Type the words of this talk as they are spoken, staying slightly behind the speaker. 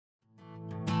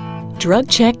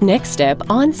DrugCheck NxStep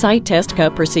OnSite Test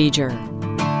Cup procedure.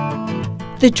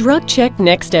 The DrugCheck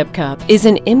NxStep Cup is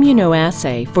an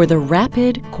immunoassay for the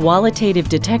rapid, qualitative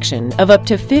detection of up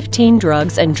to 15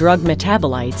 drugs and drug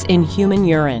metabolites in human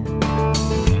urine.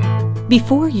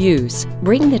 Before use,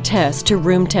 bring the test to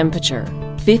room temperature,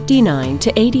 59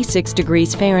 to 86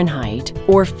 degrees Fahrenheit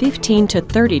or 15 to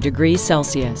 30 degrees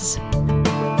Celsius.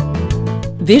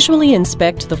 Visually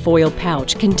inspect the foil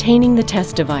pouch containing the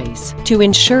test device to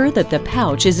ensure that the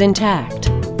pouch is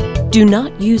intact. Do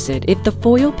not use it if the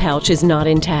foil pouch is not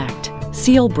intact,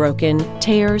 seal broken,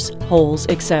 tears, holes,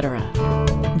 etc.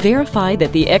 Verify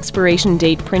that the expiration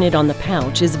date printed on the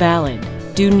pouch is valid.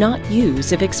 Do not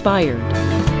use if expired.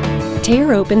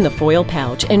 Tear open the foil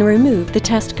pouch and remove the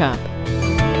test cup.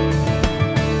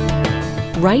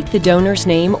 Write the donor's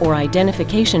name or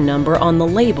identification number on the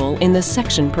label in the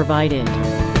section provided.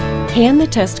 Hand the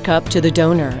test cup to the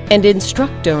donor and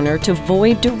instruct donor to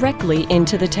void directly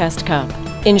into the test cup,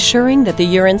 ensuring that the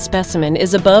urine specimen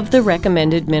is above the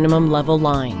recommended minimum level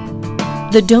line.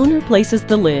 The donor places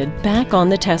the lid back on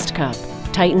the test cup,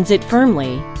 tightens it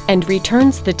firmly, and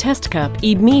returns the test cup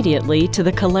immediately to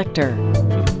the collector.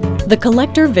 The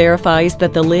collector verifies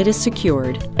that the lid is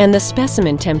secured and the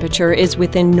specimen temperature is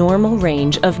within normal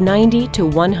range of 90 to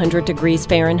 100 degrees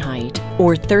Fahrenheit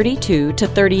or 32 to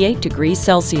 38 degrees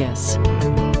Celsius.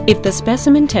 If the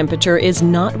specimen temperature is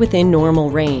not within normal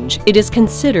range, it is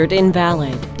considered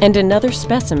invalid and another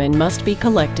specimen must be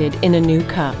collected in a new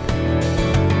cup.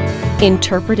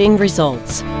 Interpreting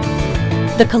results.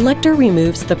 The collector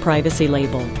removes the privacy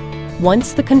label.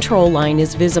 Once the control line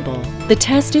is visible, the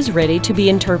test is ready to be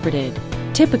interpreted.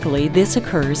 Typically, this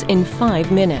occurs in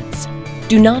 5 minutes.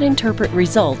 Do not interpret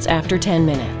results after 10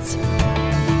 minutes.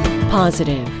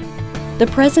 Positive. The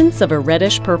presence of a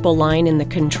reddish-purple line in the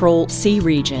control C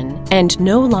region and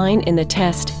no line in the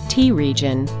test T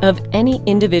region of any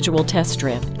individual test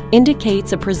strip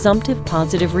indicates a presumptive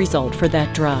positive result for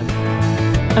that drug.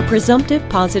 A presumptive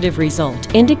positive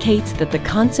result indicates that the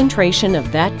concentration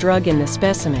of that drug in the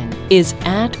specimen is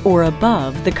at or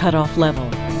above the cutoff level.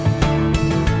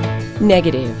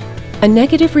 Negative. A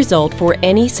negative result for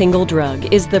any single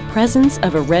drug is the presence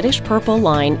of a reddish-purple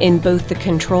line in both the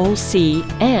control C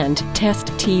and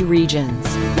test T regions.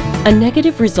 A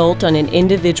negative result on an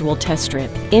individual test strip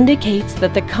indicates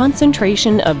that the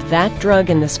concentration of that drug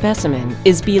in the specimen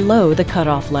is below the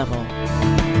cutoff level.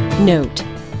 Note: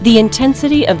 the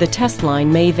intensity of the test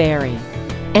line may vary.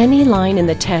 Any line in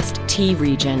the test T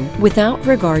region, without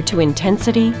regard to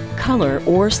intensity, color,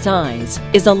 or size,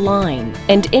 is a line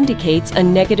and indicates a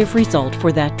negative result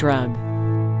for that drug.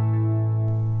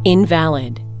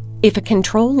 Invalid. If a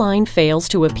control line fails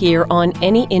to appear on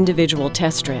any individual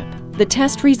test strip, the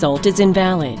test result is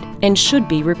invalid and should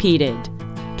be repeated.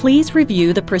 Please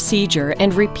review the procedure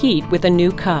and repeat with a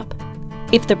new cup.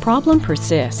 If the problem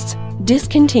persists,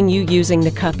 discontinue using the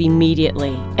cup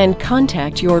immediately and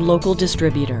contact your local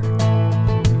distributor.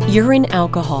 Urine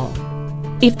alcohol.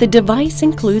 If the device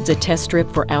includes a test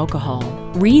strip for alcohol,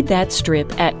 read that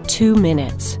strip at 2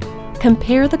 minutes.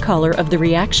 Compare the color of the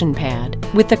reaction pad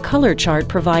with the color chart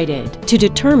provided to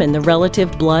determine the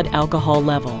relative blood alcohol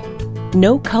level.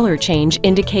 No color change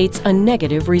indicates a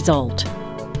negative result.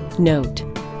 Note: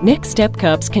 NxStep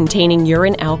cups containing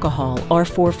urine alcohol are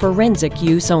for forensic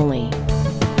use only.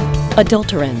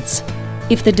 Adulterants.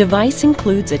 If the device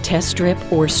includes a test strip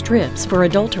or strips for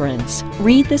adulterants,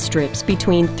 read the strips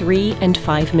between 3 and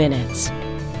 5 minutes.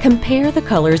 Compare the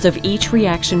colors of each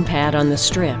reaction pad on the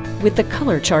strip with the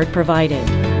color chart provided.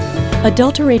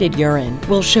 Adulterated urine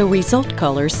will show result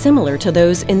colors similar to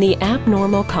those in the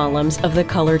abnormal columns of the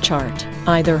color chart,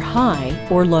 either high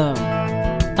or low.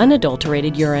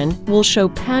 Unadulterated urine will show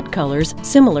pad colors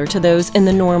similar to those in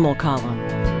the normal column.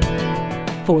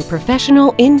 For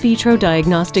professional in vitro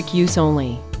diagnostic use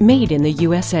only, made in the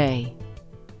USA.